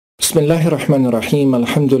Bismillahirrahmanirrahim,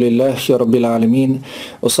 alhamdulillahi rabbil alamin,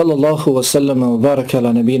 wa sallallahu wa sallama wa baraka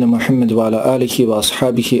ala nabina Muhammad wa ala alihi wa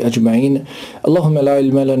ashabihi ajma'in. Allahumma la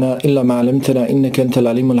ilma lana illa ma 'allamtana innaka antal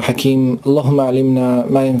alimul hakim. Allahumma 'allimna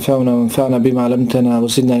ma yanfa'una wa anfa'na bima 'allamtana wa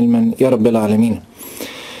zidna ilman ya rabbil alamin.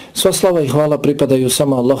 Sva slava i hvala pripadaju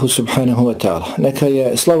samo Allahu subhanahu wa ta'ala. Neka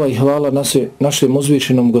je slava i hvala našem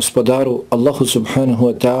uzvišenom gospodaru Allahu subhanahu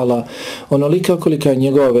wa ta'ala onolika kolika je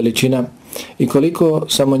njegova veličina i koliko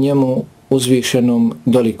samo njemu uzvišenom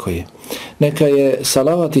dolikuje. Neka je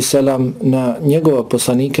salavat i selam na njegova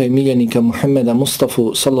poslanika i miljenika Muhammeda Mustafa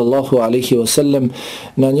sallallahu alaihi wa sallam,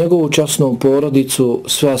 na njegovu časnu porodicu,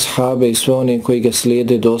 sve ashabe i sve one koji ga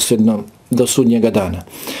slijede dosljedno do sudnjega dana.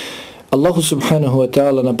 Allahu subhanahu wa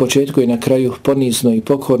ta'ala na početku i na kraju ponizno i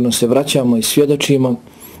pokorno se vraćamo i svjedočimo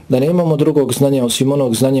da nemamo drugog znanja osim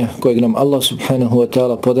onog znanja kojeg nam Allah subhanahu wa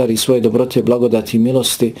ta'ala podari svoje dobrote, blagodati i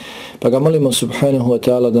milosti, pa ga molimo subhanahu wa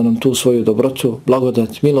ta'ala da nam tu svoju dobrotu,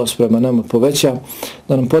 blagodat, milost prema nama poveća,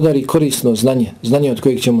 da nam podari korisno znanje od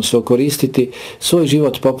kojeg ćemo se okoristiti, svoj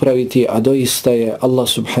život popraviti, a doista je Allah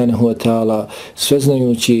subhanahu wa ta'ala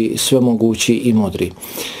sveznajući, svemogući i mudri.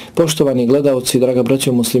 Poštovani gledalci, draga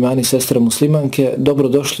braćo muslimani, sestre muslimanke,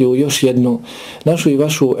 dobrodošli u još jednu našu i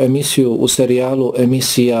vašu emisiju u serijalu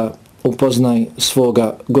emisija Upoznaj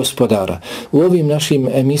svoga gospodara. U ovim našim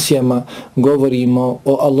emisijama govorimo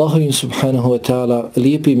o Allahovim subhanahu wa ta'ala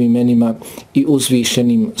lijepim imenima i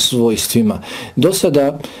uzvišenim svojstvima. Do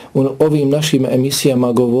sada u ovim našim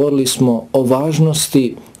emisijama govorili smo o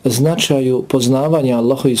važnosti, značaju poznavanja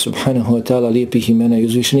Allahovi subhanahu wa ta'ala lijepih imena i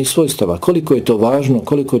uzvišenih svojstava. Koliko je to važno,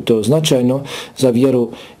 koliko je to značajno za vjeru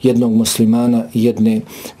jednog muslimana i jedne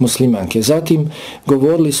muslimanke. Zatim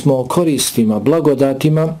govorili smo o koristima,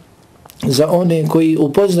 blagodatima za one koji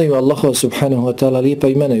upoznaju Allaha subhanahu wa ta'ala lijepa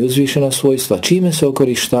imena i uzvišena svojstva, čime se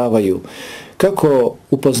okorištavaju, kako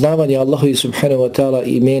upoznavanje Allahovi subhanahu wa ta'ala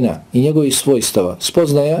imena i njegovih svojstava,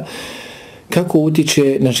 spoznaja, kako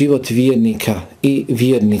utiče na život vjernika i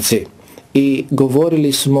vjernice. I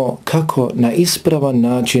govorili smo kako na ispravan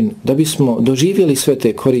način, da bismo doživjeli sve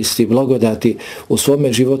te koristi, blagodati u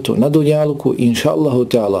svome životu na dunjaluku, inša Allahu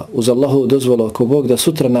ta'ala, uz Allahu dozvolu ako Bog da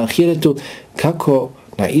sutra na ahiretu, kako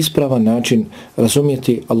na ispravan način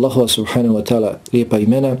razumjeti Allahu subhanahu wa ta'ala lijepa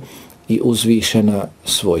imena i uzvišena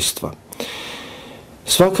svojstva.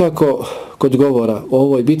 Svakako, kod govora o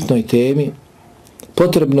ovoj bitnoj temi,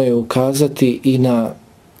 potrebno je ukazati i na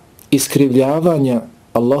iskrivljavanja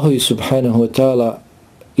Allahovi subhanahu wa ta'ala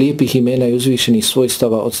lijepih imena i uzvišenih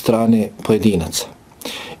svojstava od strane pojedinaca.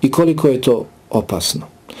 I koliko je to opasno.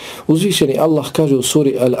 Uzvišeni Allah kaže u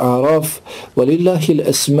suri Al-A'raf: وَلِلَّهِ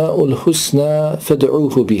الْأَسْمَاءُ الْحُسْنَى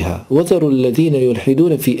فَدْعُوهُ بِهَا وَذَرُوا الَّذِينَ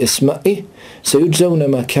يُلْحِدُونَ فِي أَسْمَائِهِ سَيُجْزَوْنَ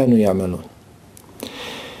مَا كَانُوا يَعْمَلُونَ.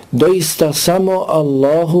 Doista samo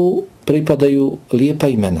Allahu pripadaju lijepa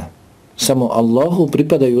imena. Samo Allahu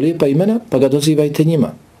pripadaju lijepa imena, pa ga dozivajte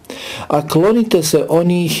njima. A klonite se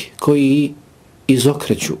onih koji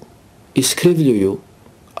izokreću, iskrivljuju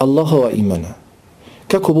Allahova imena.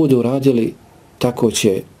 Kako budu radili, tako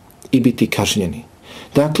će i biti kažnjeni.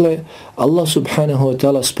 Dakle, Allah subhanahu wa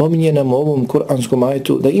ta'ala spominje nam u ovom kuranskom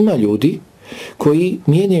ajetu da ima ljudi koji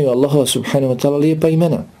mijenjaju Allaha subhanahu wa ta'ala lijepa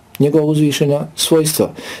imena, njegova uzvišena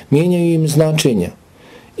svojstva, mijenjaju im značenja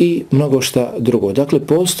i mnogo šta drugo. Dakle,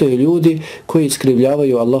 postoje ljudi koji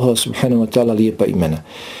iskrivljavaju Allaha subhanahu wa ta'ala lijepa imena.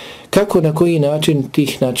 Kako, na koji način?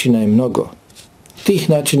 Tih načina je mnogo. Tih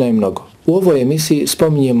načina je mnogo. U ovoj emisiji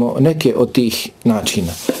spominjemo neke od tih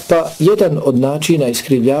načina. Pa jedan od načina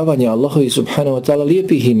iskrivljavanja Allahovi subhanahu wa ta'ala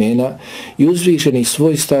lijepih imena i uzvišenih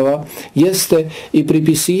svojstava jeste i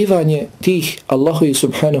pripisivanje tih Allahovi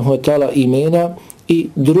subhanahu wa ta'ala imena i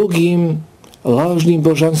drugim lažnim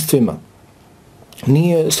božanstvima.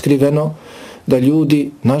 Nije skriveno da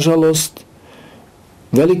ljudi, nažalost,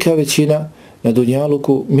 velika većina na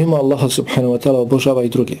dunjaluku mimo Allaha subhanahu wa ta'ala obožava i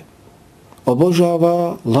druge.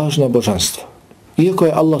 Obožava lažna božanstva. Iako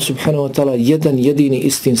je Allah subhanahu wa ta'ala jedan jedini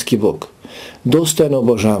istinski Bog, dostojan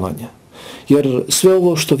obožavanja. Jer sve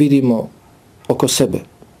ovo što vidimo oko sebe,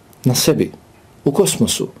 na sebi, u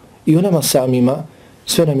kosmosu i u nama samima,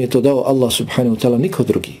 sve nam je to dao Allah subhanahu wa ta'ala, niko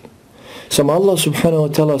drugi. Samo Allah subhanahu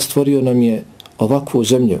wa ta'ala stvorio nam je ovakvu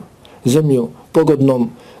zemlju pogodnom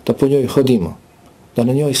da po njoj hodimo, da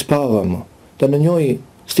na njoj spavamo, da na njoj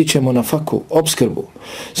stičemo na faku, opskrbu.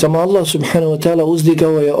 Samo Allah subhanahu wa ta'ala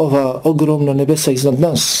uzdigao je ova ogromna nebesa iznad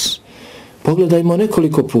nas. Pogledajmo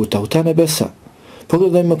nekoliko puta u ta nebesa.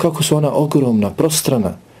 Pogledajmo kako su ona ogromna,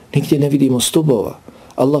 prostrana. Nigdje ne vidimo stubova.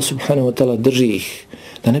 Allah subhanahu wa ta'ala drži ih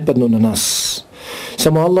da ne padnu na nas.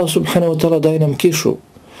 Samo Allah subhanahu wa ta'ala daje nam kišu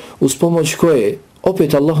uz pomoć koje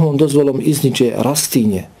opet Allahovom dozvolom izniče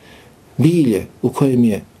rastinje, bilje u kojem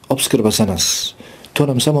je opskrba za nas. To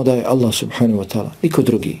nam samo daje Allah subhanahu wa ta'ala, niko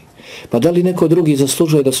drugi. Pa da li neko drugi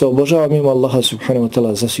zaslužuje da se obožava mimo Allaha subhanahu wa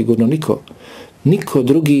ta'ala? Zasigurno niko. Niko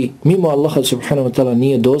drugi mimo Allaha subhanahu wa ta'ala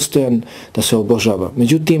nije dostojan da se obožava.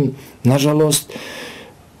 Međutim, nažalost,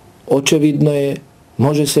 očevidno je,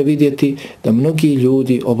 može se vidjeti da mnogi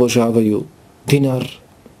ljudi obožavaju dinar,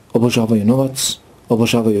 obožavaju novac,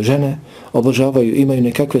 obožavaju žene, obožavaju, imaju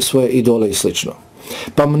nekakve svoje idole i slično.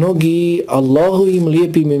 Pa mnogi Allahovim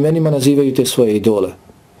lijepim imenima nazivaju te svoje idole.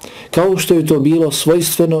 Kao što je to bilo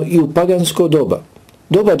svojstveno i u pagansko doba.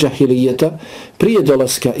 Doba džahilijeta, prije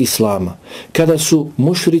dolaska Islama, kada su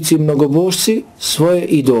mušrici mnogobožci svoje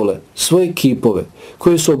idole, svoje kipove,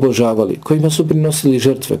 koje su obožavali, kojima su prinosili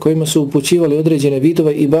žrtve, kojima su upućivali određene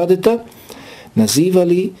vidove ibadeta,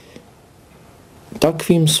 nazivali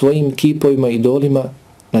takvim svojim kipovima, idolima,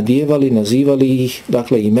 nadjevali, nazivali ih,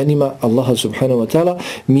 dakle, imenima Allaha subhanahu wa ta'ala,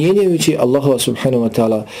 mijenjajući Allahova subhanahu wa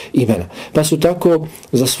ta'ala imena. Pa su tako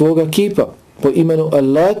za svoga kipa po imenu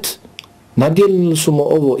Al-Lat nadjelili su mu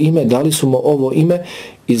ovo ime, dali su mu ovo ime,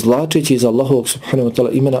 izvlačeći iz Allahovog subhanahu wa ta'ala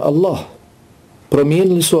imena Allah.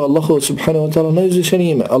 Promijenili su Allahovog subhanahu wa ta'ala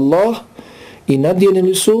najuzvišenije ime Allah i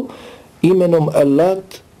nadjelili su imenom Al-Lat,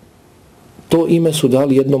 to ime su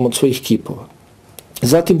dali jednom od svojih kipova.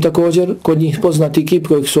 Zatim također, kod njih poznati kip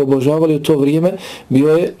kojeg su obožavali u to vrijeme, bio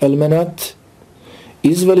je Al-Manat.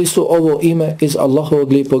 Izveli su ovo ime iz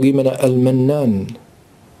Allahovog lijepog imena Al-Mannan.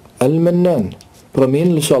 Al-Mannan.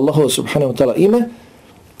 Promijenili su Allahovo subhanahu wa ta'ala ime,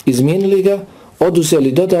 izmijenili ga,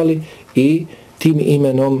 oduzeli, dodali i tim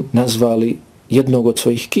imenom nazvali jednog od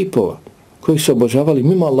svojih kipova kojih su obožavali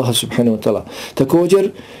mimo Allaha subhanahu wa ta'ala.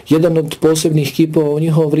 Također, jedan od posebnih kipova u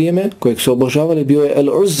njihovo vrijeme kojeg su obožavali bio je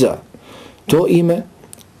Al-Uzza. To ime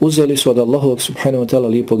uzeli su od Allahovog subhanahu wa ta'ala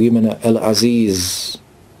lijepog imena Al-Aziz.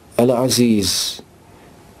 Al-Aziz.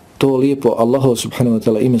 To lijepo Allahov subhanahu wa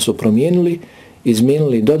ta'ala ime su promijenili,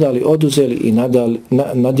 izmijenili, dodali, oduzeli i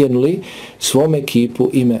nadjenuli svome kipu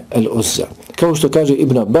ime Al-Uzza. Kao što kaže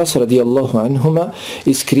Ibn Abbas radijallahu anhuma,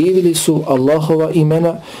 iskrivili su Allahova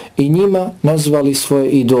imena i njima nazvali svoje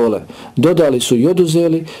idole. Dodali su i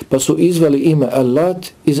oduzeli, pa su izveli ime Al-Lat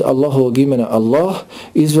iz Allahovog imena Allah,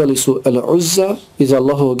 izveli su Al-Uzza iz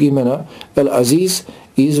Allahovog imena Al-Aziz,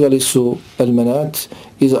 izveli su Al-Manat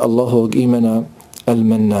iz Allahovog imena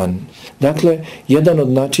Al-Mannan. Dakle, jedan od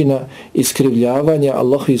načina iskrivljavanja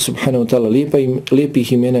Allahovi subhanahu wa ta'ala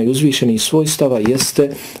lijepih imena i uzvišenih svojstava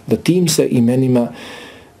jeste da tim se imenima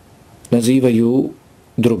nazivaju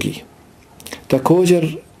drugi.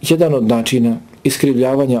 Također, jedan od načina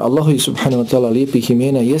iskrivljavanja Allahovi subhanahu wa ta'ala lijepih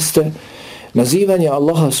imena jeste nazivanje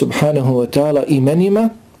Allaha subhanahu wa ta'ala imenima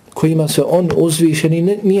kojima se on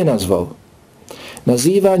uzvišeni nije nazvao.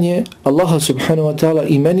 Nazivanje Allaha subhanahu wa ta'ala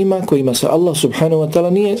imenima kojima se Allah subhanahu wa ta'ala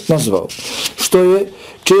nije nazvao. Što je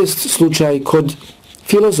čest slučaj kod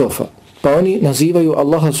filozofa. Pa oni nazivaju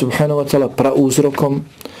Allaha subhanahu wa ta'ala prauzrokom,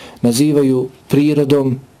 nazivaju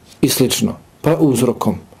prirodom i slično.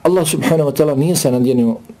 Prauzrokom. Allah subhanahu wa ta'ala nije se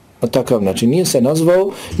nadjenio na takav način. Nije se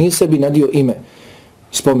nazvao, nije sebi nadio ime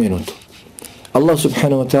spomenuto. Allah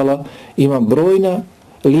subhanahu wa ta'ala ima brojna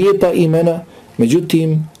lijepa imena,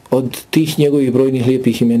 međutim od tih njegovih brojnih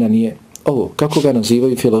lijepih imena nije ovo, kako ga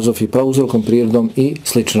nazivaju filozofi, prauzrokom, prirodom i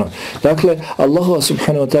slično. Dakle, Allahova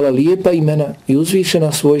subhanahu wa ta'ala lijepa imena i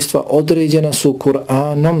uzvišena svojstva određena su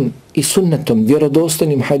Kur'anom i sunnetom,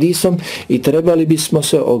 vjerodostojnim hadisom i trebali bismo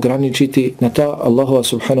se ograničiti na ta Allahova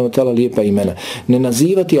subhanahu wa ta'ala lijepa imena. Ne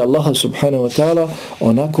nazivati Allaha subhanahu wa ta'ala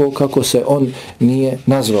onako kako se on nije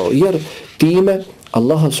nazvao, jer time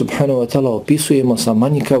Allaha subhanahu wa ta'ala opisujemo sa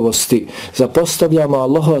manjkavosti, zapostavljamo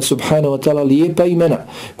Allaha subhanahu wa ta'ala lijepa imena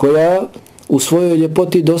koja u svojoj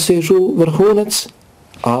ljepoti dosežu vrhunac,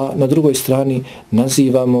 a na drugoj strani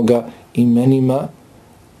nazivamo ga imenima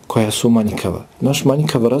koja su manjkava. Naš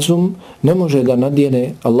manjkav razum ne može da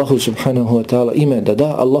nadjene Allahu subhanahu wa ta'ala ime, da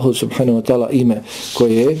da Allahu subhanahu wa ta'ala ime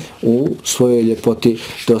koje u svojoj ljepoti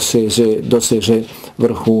doseže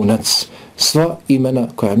vrhunac. Sva imena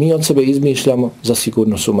koja mi od sebe izmišljamo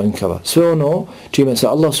zasigurno su manjkava. Sve ono čime se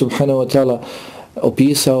Allah subhanahu wa ta'ala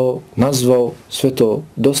opisao, nazvao, sve to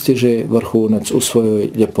dostiže vrhunac u svojoj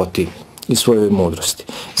ljepoti i svojoj mudrosti.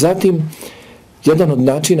 Zatim, jedan od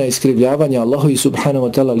načina iskrivljavanja Allahovi subhanahu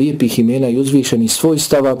wa ta'ala lijepih imena i uzvišenih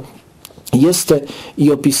svojstava jeste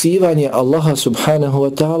i opisivanje Allaha subhanahu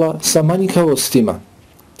wa ta'ala sa manjkavostima,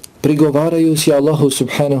 prigovarajući Allahu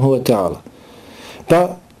subhanahu wa ta'ala.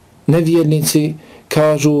 Pa nevjernici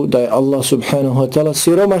kažu da je Allah subhanahu wa ta'ala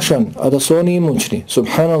siromašan, a da su oni imućni.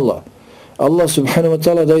 Subhanallah. Allah subhanahu wa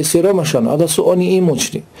ta'ala da je siromašan, a da su oni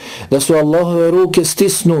imućni. Da su Allahove ruke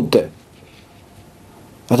stisnute.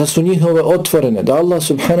 a da su njihove otvorene, da Allah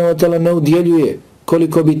subhanahu wa ta'ala ne udjeljuje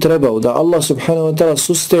koliko bi trebao, da Allah subhanahu wa ta'ala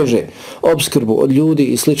susteže opskrbu od ljudi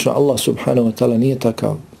i slično. Allah subhanahu wa ta'ala nije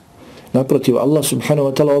takav. Naprotiv, Allah subhanahu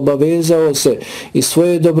wa ta'ala obavezao se i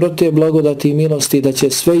svoje dobrote, blagodati i milosti da će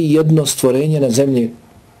sve jedno stvorenje na zemlji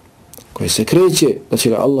koje se kreće, da će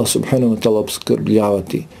ga Allah subhanahu wa ta'ala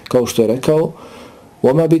obskrbljavati. Kao što je rekao,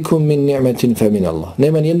 وَمَا بِكُمْ مِنْ نِعْمَةٍ فَمِنَ اللَّهِ.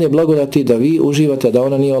 Nema nijedne blagodati da vi uživate, da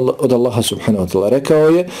ona nije od Allaha subhanahu wa ta'ala. Rekao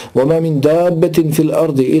je, وَمَا مِنْ دَابَّةٍ فِي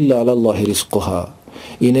الْأَرْضِ إِلَّا عَلَى اللَّهِ رِزْقُهَا.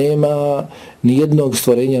 I nema nijednog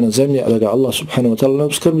stvorenja na zemlji, a da ga Allah subhanahu wa ta'ala ne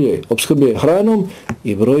obskrbljuje. Obskrbljuje hranom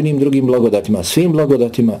i brojnim drugim blagodatima, svim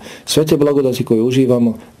blagodatima, sve te blagodati koje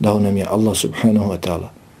uživamo, dao nam je Allah subhanahu wa ta'ala.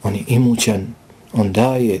 On je imućan, on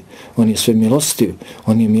daje, on je sve milostiv,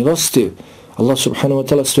 on je milostiv. Allah subhanahu wa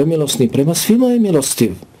ta'ala sve milostni, prema svima je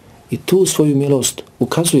milostiv. I tu svoju milost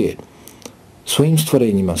ukazuje svojim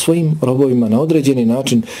stvorenjima, svojim robovima na određeni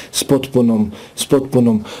način s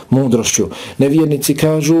potpunom mudrošću. Nevjernici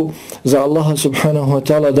kažu za Allaha subhanahu wa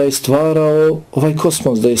ta'ala da je stvarao ovaj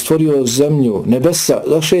kosmos, da je stvorio zemlju, nebesa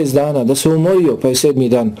za 6 dana, da se umorio pa je 7.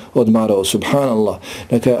 dan odmarao. Subhanallah.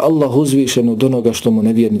 Neka je Allah uzvišen od onoga što mu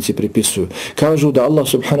nevjernici pripisuju. Kažu da Allah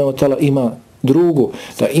subhanahu wa ta'ala ima drugu,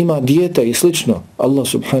 da ima dijeta i slično. Allah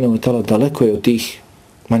subhanahu wa ta'ala daleko je od tih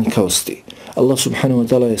manjkavosti. Allah subhanahu wa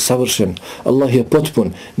ta'ala je savršen, Allah je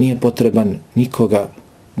potpun, nije potreban nikoga,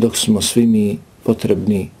 dok smo svi mi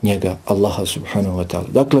potrebni njega, Allaha subhanahu wa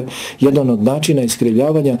ta'ala. Dakle, jedan od načina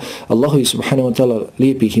iskrivljavanja Allahovi subhanahu wa ta'ala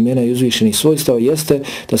lijepih imena i uzvišenih svojstava jeste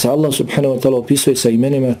da se Allah subhanahu wa ta'ala opisuje sa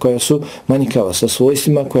imenima koja su manjkava, sa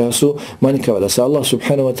svojstvima koja su manjkava, da se Allah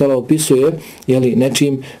subhanahu wa ta'ala opisuje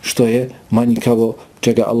nečim što je manjkavo,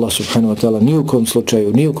 čega Allah subhanahu wa ta'ala ni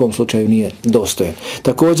u kom slučaju nije dostojan.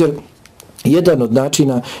 Također, jedan od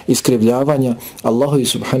načina iskrivljavanja Allahovi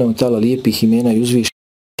subhanahu wa ta'ala lijepih imena i uzvišenih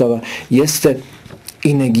svojstava jeste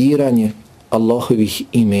i negiranje Allahovih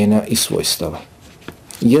imena i svojstava.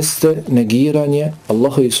 Jeste negiranje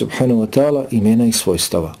Allahovi subhanahu wa ta'ala imena i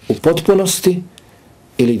svojstava. U potpunosti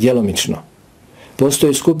ili djelomično.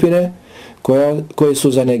 Postoje skupine koje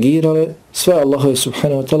su zanegirale sve Allahove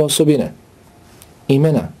subhanahu wa ta'ala osobine.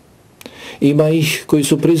 Imena. Ima ih koji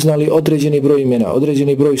su priznali određeni broj imena,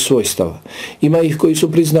 određeni broj svojstava. Ima ih koji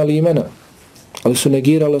su priznali imena, ali su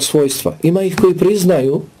negirala svojstva. Ima ih koji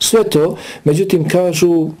priznaju sve to, međutim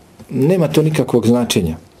kažu nema to nikakvog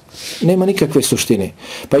značenja. Nema nikakve suštine.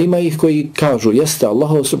 Pa ima ih koji kažu jeste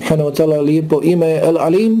Allah subhanahu wa ta'ala lijepo ime je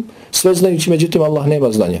Al-Alim, sve znajući, međutim Allah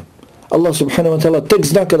nema znanja. Allah subhanahu wa ta'ala tek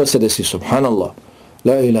zna kada se desi. Subhanallah.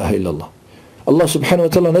 La ilaha illallah. Allah subhanahu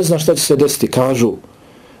wa ta'ala ne zna šta će se desiti, kažu.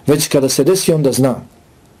 Već kada se desi, onda zna.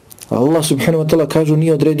 Allah subhanahu wa ta'ala kažu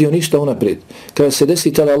nije odredio ništa unaprijed. Kada se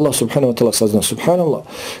desi, tada Allah subhanahu wa ta'ala sazna. Subhanallah.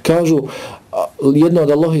 Kažu jedno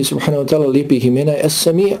od Allahi subhanahu wa ta'ala lijepih imena je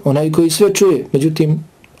As-Sami', onaj koji sve čuje. Međutim,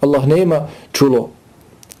 Allah nema čulo,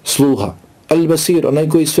 sluha. Al-Basir, onaj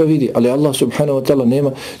koji sve vidi. Ali Allah subhanahu wa ta'ala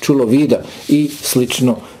nema čulo, vida i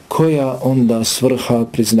slično. Koja onda svrha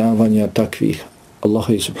priznavanja takvih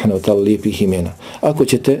Allaha subhanahu wa ta'ala lijepih imena? Ako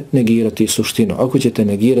ćete negirati suštinu, ako ćete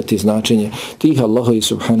negirati značenje tih Allaha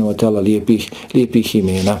subhanahu wa ta'ala lijepih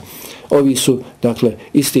imena. Ovi su, dakle,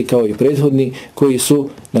 isti kao i prethodni koji su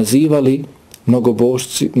nazivali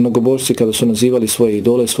mnogobožci kada su nazivali svoje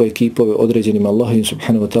idole, svoje kipove određenim Allaha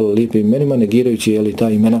subhanahu wa ta'ala lijepim imenima, negirajući ta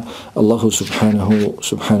imena Allahu subhanahu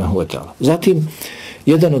wa ta'ala. Zatim,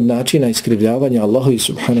 jedan od načina iskrivljavanja Allaha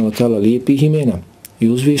subhanahu wa ta'ala lijepih imena i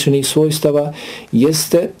uzvišenih svojstava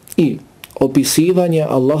jeste i opisivanje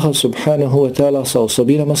Allaha subhanahu wa ta'ala sa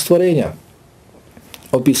osobinama stvorenja.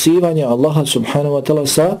 Opisivanje Allaha subhanahu wa ta'ala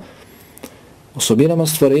sa osobinama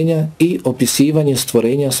stvorenja i opisivanje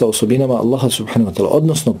stvorenja sa osobinama Allaha subhanahu wa ta'ala.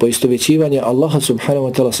 Odnosno, poistovjećivanje Allaha subhanahu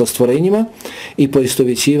wa ta'ala sa stvorenjima i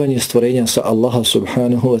poistovjećivanje stvorenja sa Allaha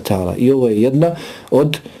subhanahu wa ta'ala. I ovo je jedna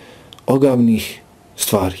od ogavnih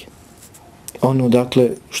stvari. Ono, dakle,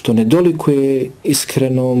 što ne dolikuje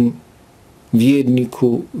iskrenom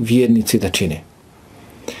vjernici da čine.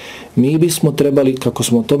 Mi bismo trebali, kako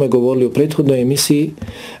smo o tome govorili u prethodnoj emisiji,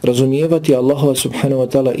 razumijevati Allahova subhanahu wa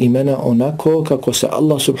ta'ala imena onako kako se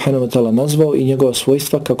Allah subhanahu wa ta'ala nazvao i njegova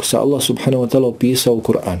svojstva kako se Allah subhanahu wa ta'ala opisao u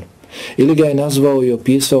Kur'anu. Ili ga je nazvao i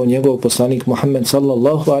opisao njegov poslanik Muhammed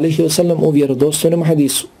sallallahu alaihi wa sallam u vjerodostojnom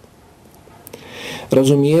hadisu.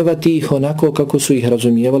 Razumijevati ih onako kako su ih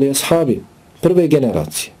razumijevali ashabi prve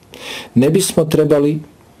generacije. Ne bismo trebali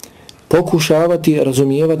pokušavati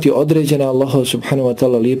razumijevati određena Allaha subhanahu wa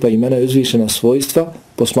ta'ala lijepa imena i uzvišena svojstva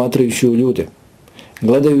posmatrajući u ljude,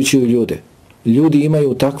 gledajući u ljude. Ljudi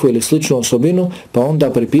imaju takvu ili sličnu osobinu, pa onda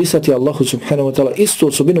pripisati Allahu subhanahu wa ta'ala istu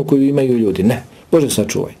osobinu koju imaju ljudi. Ne. Bože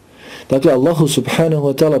sačuvaj. Dakle, Allahu subhanahu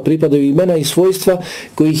wa ta'ala pripadaju imena i svojstva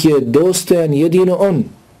kojih je dostojan jedino On.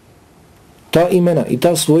 Ta imena i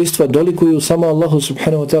ta svojstva dolikuju samo Allahu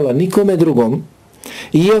subhanahu wa ta'ala, nikome drugom,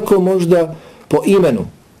 iako možda po imenu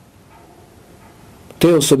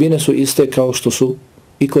te osobine su iste kao što su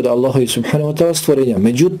i kod Allaha subhanahu wa ta'ala stvorenja.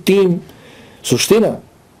 Međutim, suština,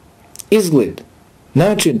 izgled,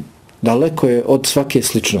 način daleko je od svake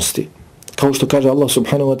sličnosti. Kao što kaže Allah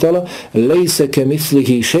subhanahu wa ta'ala, lejse ke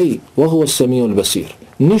mislihi šej, vohuo samiul basir.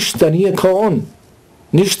 Ništa nije kao on,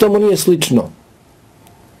 ništa mu nije slično.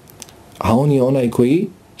 A on je onaj koji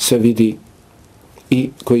sve vidi i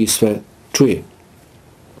koji sve čuje.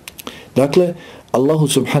 Dakle, Allahu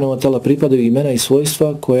subhanahu wa ta'ala pripadaju imena i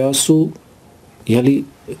svojstva koja su,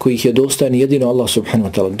 kojih je dostojan jedino Allah subhanahu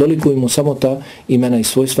wa ta'ala. Dolikuju mu samo ta imena i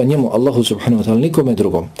svojstva njemu, Allahu subhanahu wa ta'ala, nikome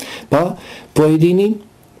drugom. Pa pojedini,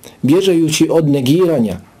 bježajući od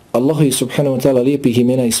negiranja Allahu subhanahu wa ta'ala lijepih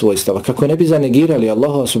imena i svojstava, kako ne bi zanegirali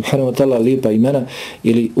Allahu subhanahu wa ta'ala lijepa imena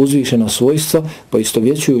ili uzvišena svojstva,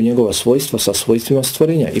 poistovjećuju njegova svojstva sa svojstvima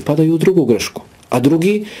stvorenja i padaju u drugu grešku. A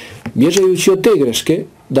drugi, bježajući od te greške,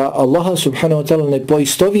 da Allaha subhanahu wa ta'ala ne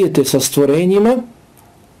poistovijete sa stvorenjima,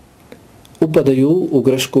 upadaju u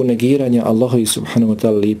grešku negiranja Allaha subhanahu wa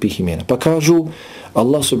ta'ala lijepih imena. Pa kažu,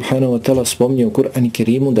 Allah subhanahu wa ta'ala spomnio u Kur'anu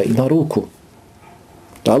Kerimu da ima ruku.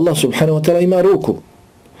 Da Allah subhanahu wa ta'ala ima ruku.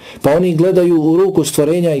 Pa oni gledaju u ruku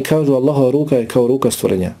stvorenja i kažu Allahova ruka je kao ruka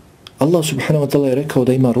stvorenja. Allah subhanahu wa ta'ala je rekao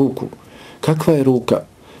da ima ruku. Kakva je ruka?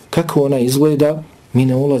 Kako ona izgleda? Mi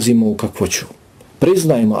ne ulazimo u kakvoću.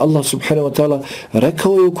 Priznajmo, Allah subhanahu wa ta'ala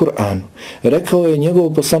rekao je u Kur'anu, rekao je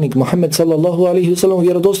njegov poslanik Muhammed sallallahu alaihi wa sallam u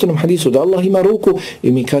vjerodostojnom hadisu da Allah ima ruku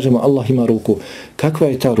i mi kažemo Allah ima ruku. Kakva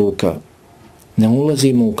je ta ruka? Ne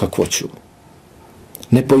ulazimo u kakvoću.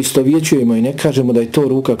 Ne poistovjećujemo i ne kažemo da je to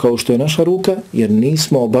ruka kao što je naša ruka, jer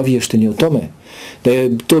nismo obavješteni o tome. Da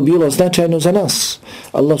je to bilo značajno za nas.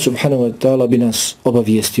 Allah subhanahu wa ta'ala bi nas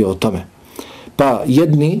obavijestio o tome. Pa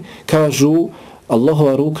jedni kažu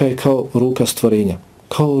Allahova ruka je kao ruka stvorenja,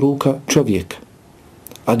 kao ruka čovjeka.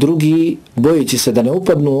 A drugi, bojeći se da ne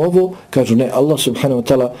upadnu u ovo, kažu ne, Allah subhanahu wa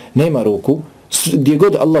ta'ala nema ruku. Gdje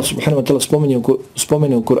god Allah subhanahu wa ta'ala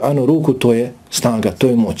spomene u Kur'anu ruku, to je snaga, to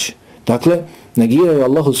je moć. Dakle, negiraju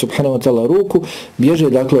Allahu subhanahu wa ta'ala ruku, bježe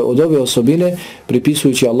dakle od ove osobine,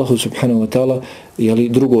 pripisujući Allahu subhanahu wa ta'ala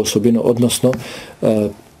drugu osobinu, odnosno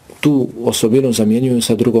tu osobinu zamjenjuju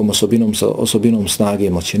sa drugom osobinom, sa osobinom snage i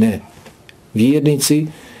moći. Ne. Vjernici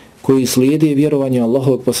koji slijede vjerovanje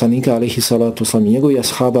Allahovog poslanika alejhi salatu vesselam i njegovih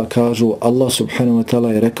ashaba kažu Allah subhanahu wa ta'ala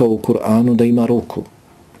je rekao u Kur'anu da ima ruku.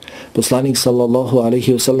 Poslanik sallallahu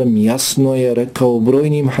alejhi ve sellem jasno je rekao u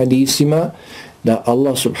brojnim hadisima da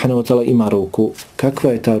Allah subhanahu wa ta'ala ima ruku.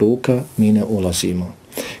 Kakva je ta ruka? Mi ne ulazimo.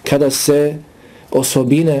 Kada se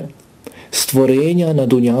osobine stvorenja na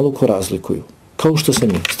dunjaluku razlikuju, kao što se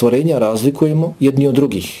mi stvorenja razlikujemo jedni od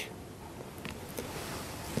drugih,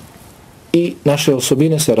 i naše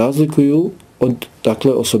osobine se razlikuju od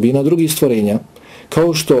osobina drugih stvorenja,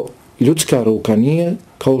 kao što ljudska ruka nije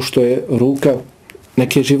kao što je ruka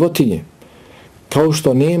neke životinje, kao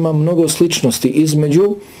što nema mnogo sličnosti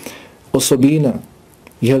između osobina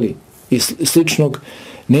i sličnog,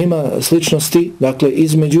 nema sličnosti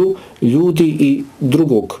između ljudi i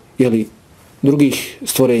drugih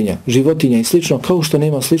stvorenja, životinja i slično, kao što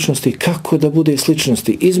nema sličnosti, kako da bude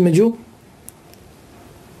sličnosti između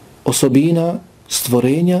osobina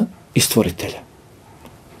stvorenja i stvoritelja.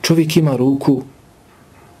 Čovjek ima ruku,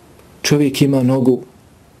 čovjek ima nogu,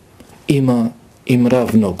 ima i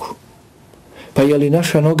mrav nogu. Pa je li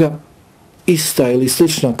naša noga ista ili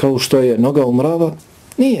slična kao što je noga u mrava?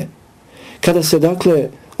 Nije. Kada se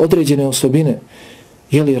određene osobine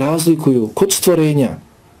razlikuju kod stvorenja,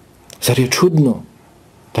 zar je čudno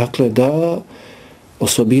da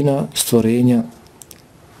osobina stvorenja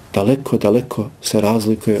daleko se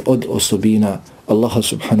razlikuje od osobina Allaha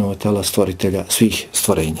subhanahu wa ta'ala stvoritelja svih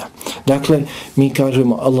stvorenja. Dakle, mi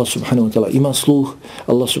kažemo Allah subhanahu wa ta'ala ima sluh,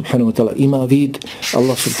 Allah subhanahu wa ta'ala ima vid,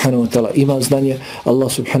 Allah subhanahu wa ta'ala ima znanje,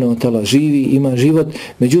 Allah subhanahu wa ta'ala živi, ima život,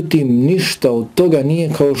 međutim ništa od toga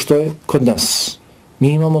nije kao što je kod nas. Mi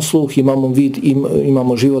imamo sluh, imamo vid,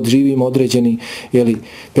 imamo život, živimo određeni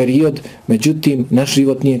period, međutim naš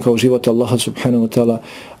život nije kao život Allaha subhanahu wa ta'ala.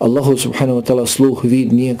 Allahu subhanahu wa ta'ala sluh,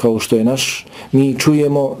 vid nije kao što je naš. Mi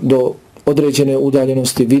čujemo do određene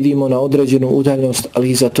udaljenosti, vidimo na određenu udaljenost,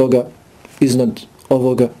 ali iza toga, iznad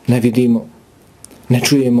ovoga ne vidimo, ne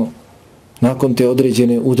čujemo. Nakon te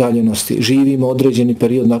određene udaljenosti živimo određeni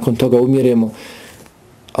period, nakon toga umiremo.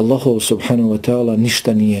 Allahu subhanahu wa ta'ala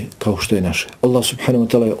ništa nije kao što je naše. Allah subhanahu wa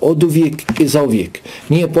ta'ala je od uvijek i za uvijek.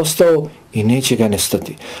 Nije postao i neće ga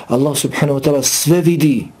nestati. Allah subhanahu wa ta'ala sve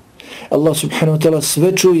vidi. Allah subhanahu wa ta'ala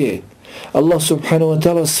sve čuje. Allah subhanahu wa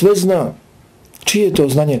ta'ala sve zna. Čije je to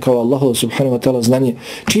znanje kao Allahov subhanahu wa ta'ala znanje?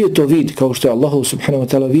 Čije je to vid kao što je Allahov subhanahu wa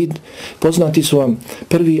ta'ala vid? Poznati su vam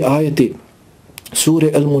prvi ajeti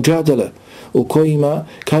sure Al-Mujadala u kojima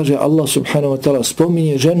kaže Allah subhanahu wa ta'ala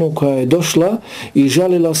spominje ženu koja je došla i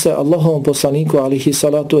žalila se Allahovom poslaniku alihi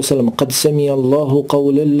salatu wasalam kad sami Allahu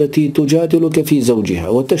qawla allati tujadiluka fi zawjiha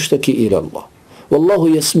wa tashtaki ila Allah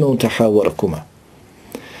wallahu yasma'u tahawurakuma.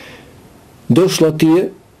 Došla ti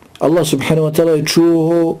je, Allah subhanahu wa ta'ala je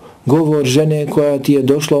čuo govor žene koja ti je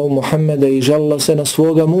došla u Muhammeda i žalila se na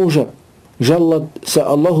svoga muža. Žalila se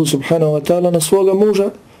Allahu subhanahu wa ta'ala na svoga muža.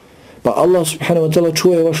 Pa Allah subhanahu wa ta'ala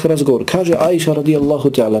čuje vaš razgovor. Kaže Aisha radijallahu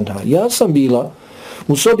ta'ala anha, ja sam bila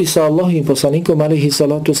u sobi sa Allahovim poslanikom alihi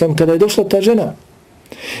salatu wasalam kada je došla ta žena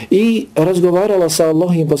i razgovarala sa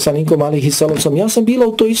Allahovim poslanikom alihi salatu wasalam. Ja sam bila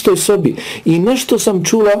u toj istoj sobi i nešto sam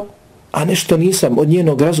čula, a nešto nisam od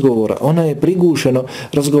njenog razgovora. Ona je prigušeno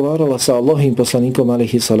razgovarala sa Allahovim poslanikom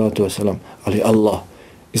alihi salatu wasalam. Ali Allah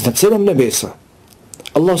iznad 7 nebesa,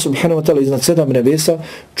 Allah subhanahu wa ta'ala iznad 7 nebesa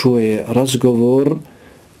čuje razgovor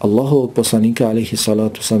Allahovog poslanika alihi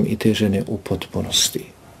salatu wasalam i te žene u potpunosti.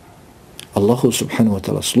 Allahu subhanahu wa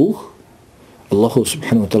ta'ala sluh, Allahu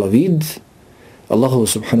subhanahu wa ta'ala vid, Allahu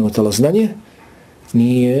subhanahu wa ta'ala znanje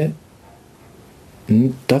nije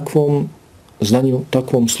takvom znanju,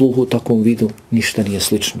 takvom sluhu, takvom vidu ništa nije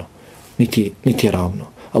slično, niti je ravno.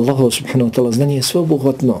 Allahu subhanahu wa ta'ala znanje je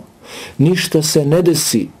sveobuhvatno. Ništa se ne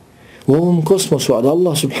desi u ovom kosmosu, a da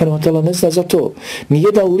Allah subhanahu wa ta'ala ne zna za to.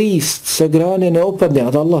 Nijedan list sa grane ne opadne,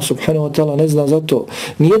 a da Allah subhanahu wa ta'ala ne zna za to.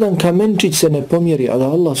 Nijedan kamenčić se ne pomjeri, a da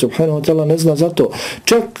Allah subhanahu wa ta'ala ne zna za to.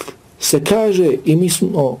 Čak se kaže, i mi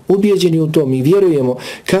smo ubijeđeni u tom i vjerujemo,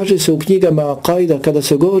 kaže se u knjigama Aqaida kada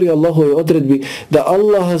se govori o Allahovoj odredbi da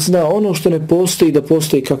Allah zna ono što ne postoji, da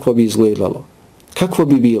postoji kako bi izgledalo. Kakvo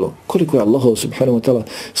bi bilo? Koliko je Allah subhanahu wa ta'ala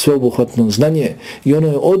sveobuhvatno znanje i ono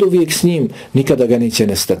je oduvijek s njim, nikada ga neće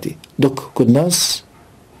nestati. Dok kod nas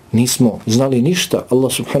nismo znali ništa.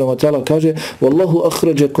 Allah subhanahu wa ta'ala kaže Wallahu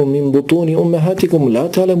akhrajakum min butuni ummahatikum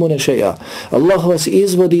la ta'lamuna shay'a. Allah vas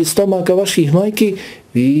izvodi iz stomaka vaših majki,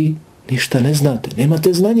 vi ništa ne znate,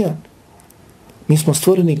 nemate znanja. Mi smo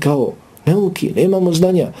stvoreni kao neuki, nemamo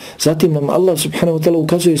znanja. Zatim nam Allah subhanahu wa ta'ala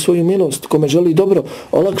ukazuje svoju milost, kome želi dobro,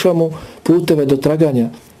 olakša mu puteve do traganja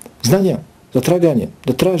znanja, za traganje,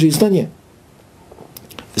 da traži znanje.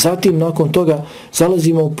 Zatim nakon toga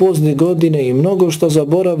zalazimo u pozne godine i mnogo što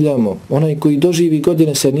zaboravljamo. Onaj koji doživi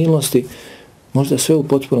godine senilnosti možda sve u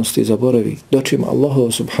potpunosti zaboravi. Dočim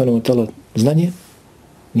Allahu subhanahu wa ta'ala znanje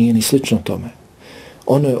nije ni slično tome.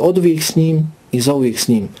 Ono je oduvijek s njim i zauvijek s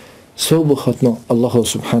njim. Sveobuhvatno Allahu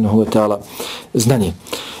subhanahu wa ta'ala znanje.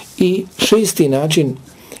 I šesti način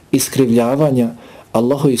iskrivljavanja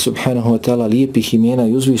Allahu subhanahu wa ta'ala lijepih imena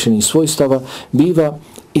i uzvišenih svojstava biva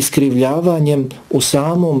iskrivljavanjem u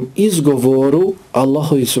samom izgovoru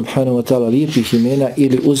Allahu subhanahu wa ta'ala lijepih imena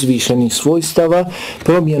ili uzvišenih svojstava,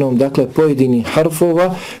 promjenom dakle pojedinih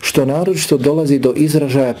harfova, što naročito dolazi do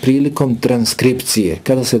izražaja prilikom transkripcije.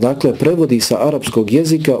 Kada se dakle prevodi sa arapskog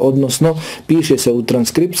jezika, odnosno piše se u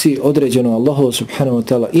transkripciji određeno Allahu subhanahu wa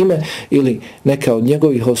ta'ala ime ili neka od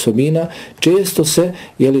njegovih osobina, često se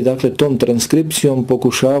dakle tom transkripcijom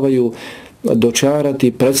pokušavaju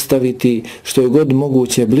dočarati, predstaviti što je god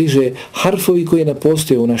moguće bliže harfovi koji ne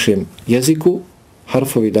postoje u našem jeziku,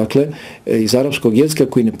 harfovi dakle iz arapskog jezika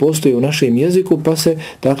koji ne postoje u našem jeziku, pa se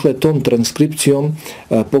dakle tom transkripcijom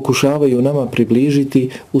pokušavaju nama približiti,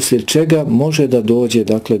 uslijed čega može da dođe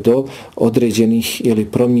dakle do određenih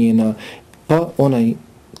promjena, pa onaj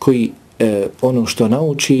koji ono što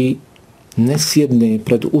nauči ne sjedne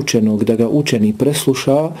pred učenog da ga učeni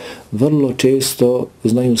presluša, vrlo često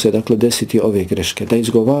znaju se dakle desiti ove greške, da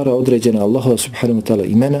izgovara određena Allaha subhanahu wa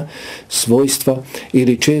ta'ala imena, svojstva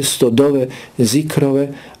ili često dove,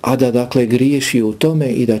 zikrove, a da dakle griješi u tome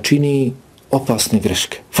i da čini opasne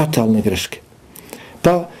greške, fatalne greške.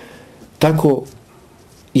 Pa tako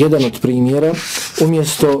jedan od primjera,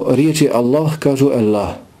 umjesto riječi Allah kažu Allah,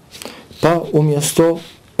 pa umjesto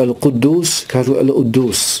Al-Quddus kažu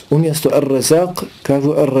Al-Uddus, umjesto Ar-Razaq kažu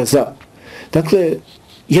Ar-Razaq. Dakle,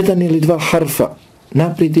 jedan ili dva harfa,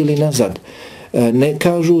 naprijed ili nazad, ne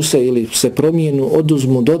kažu se ili se promijenu,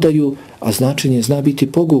 oduzmu, dodaju, a značenje zna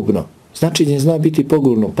biti pogubno. Značenje zna biti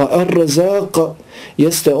pogubno. Pa Ar-Razaq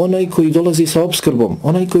jeste onaj koji dolazi sa opskrbom,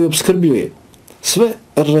 onaj koji opskrbljuje. Sve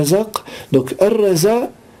Ar-Razaq, dok Ar-Razaq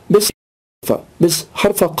bez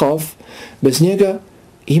harfa qaf, bez njega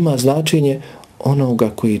ima značenje onoga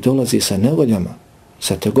koji dolazi sa nevoljama,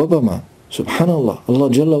 sa tegobama, Subhanallah,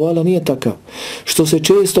 Allah dželle ve ala nije takav. Što se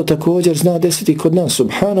često također zna desiti kod nas,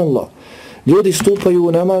 subhanallah. Ljudi stupaju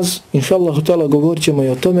u namaz, inšallah ta'ala govorit ćemo i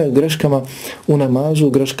o tome, greškama u namazu,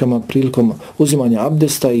 greškama prilikom uzimanja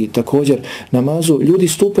abdesta i također namazu. Ljudi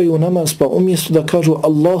stupaju u namaz pa umjesto da kažu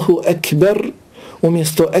Allahu ekber,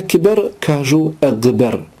 umjesto ekber kažu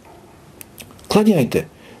agber. Klanjajte,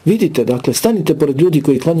 vidite, dakle, stanite pored ljudi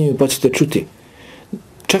koji klanjaju pa ćete čuti.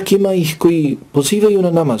 Čak ima ih koji pozivaju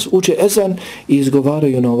na namaz, uče ezan i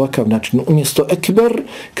izgovaraju na ovakav način. Umjesto ekber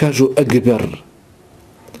kažu agber.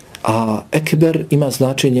 A ekber ima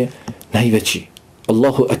značenje najveći.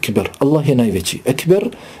 Allahu ekber. Allah je najveći. Ekber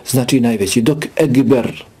znači najveći. Dok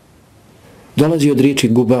egber dolazi od riječi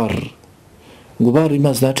gubar. Gubar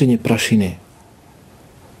ima značenje prašine,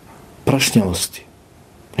 prašnjavosti,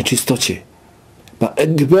 nečistoće. Pa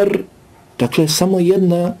egber, dakle samo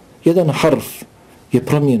jedan harf je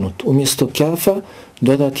promijenut. Umjesto kafa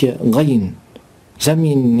dodat je gajin.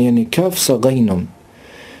 Zamijenjeni kaf sa gajinom.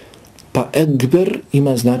 Pa egber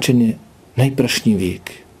ima značenje najprašnjivijeg,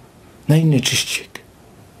 najnečišćijeg.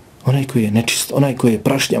 Onaj koji je nečist, onaj koji je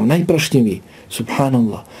prašnjav, najprašnjiviji.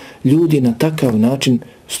 Subhanallah. Ljudi na takav način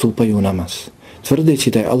stupaju u namaz,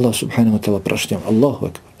 tvrdeći da je Allah subhanahu wa ta'ala prašnjav. Allahu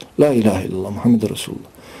akbar. La ilaha illallah, Muhammed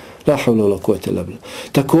Rasulullah. La havla la kuvvete illa billah.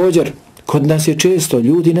 Također, kod nas je često,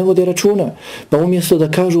 ljudi ne vode računa, pa umjesto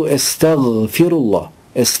da kažu estagfirullah,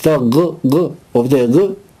 ovdje je g,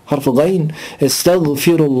 harfu gain,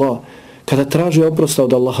 estagfirullah, kada traže oprosta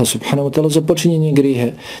od Allaha subhanahu wa ta'ala za počinjenje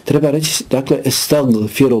grijehe, treba reći, dakle,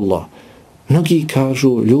 estagfirullah. Mnogi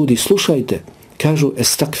kažu, ljudi, slušajte, kažu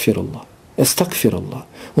estagfirullah.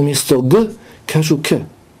 Umjesto g, kažu k.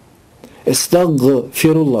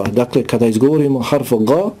 Estagfirullah, dakle, kada izgovorimo harfu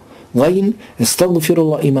ga, gain,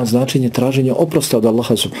 estagfirullah ima značenje traženja oprosta od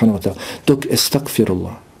Allaha subhanahu wa ta'ala. Dok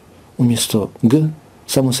estagfirullah, umjesto g,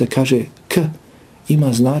 samo se kaže k,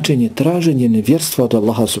 ima značenje traženje nevjerstva od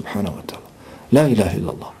Allaha subhanahu wa ta'ala. La ilaha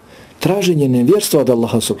illallah. Traženje nevjerstva od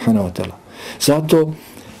Allaha subhanahu wa ta'ala. Zato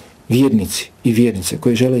vjernici i vjernice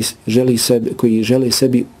koji žele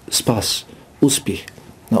sebi spas, uspjeh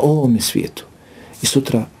na ovom svijetu i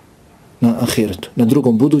sutra na ahiretu, na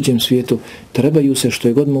drugom budućem svijetu, trebaju se što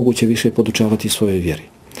je god moguće više podučavati svojoj vjeri.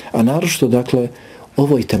 A naročito, dakle,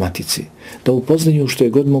 ovoj tematici, da upoznaju što je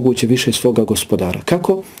god moguće više svoga gospodara.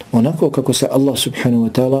 Kako? Onako kako se Allah subhanahu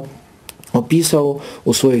wa ta'ala opisao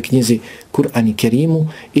u svojoj knjizi Kur'an i Kerimu,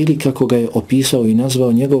 ili kako ga je opisao i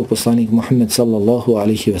nazvao njegov poslanik Muhammed sallallahu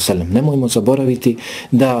alaihi wa sallam. Nemojmo zaboraviti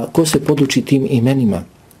da ko se poduči tim imenima,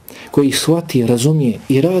 koji ih shvati, razumije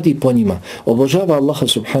i radi po njima, obožava Allaha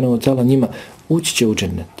subhanahu wa ta'ala njima, ući će u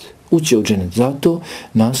džennet. Zato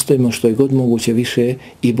nastojimo što je god moguće više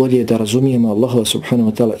i bolje da razumijemo Allaha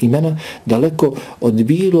subhanahu wa ta'ala imena, daleko od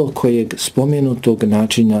bilo kojeg spomenutog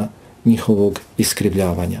načina njihovog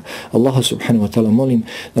iskrivljavanja. Allaha subhanahu wa ta'ala molim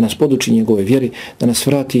da nas poduči njegove vjeri, da nas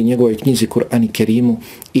vrati njegovoj knjizi Kur'an i Kerimu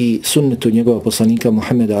i sunnetu njegova poslanika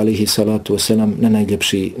Muhammeda alaihi salatu wasalam na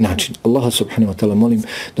najljepši način. Allaha subhanahu wa ta'ala molim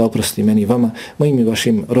da oprosti meni i vama, mojim i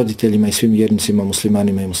vašim roditeljima i svim vjernicima,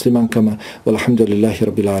 muslimanima i muslimankama. Walhamdulillahi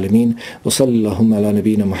rabbil alamin. Wa sallillahumma ala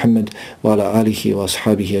nabina Muhammad wa ala alihi wa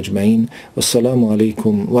ashabihi ajma'in. Wassalamu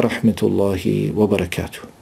alaikum wa rahmetullahi wa barakatuh.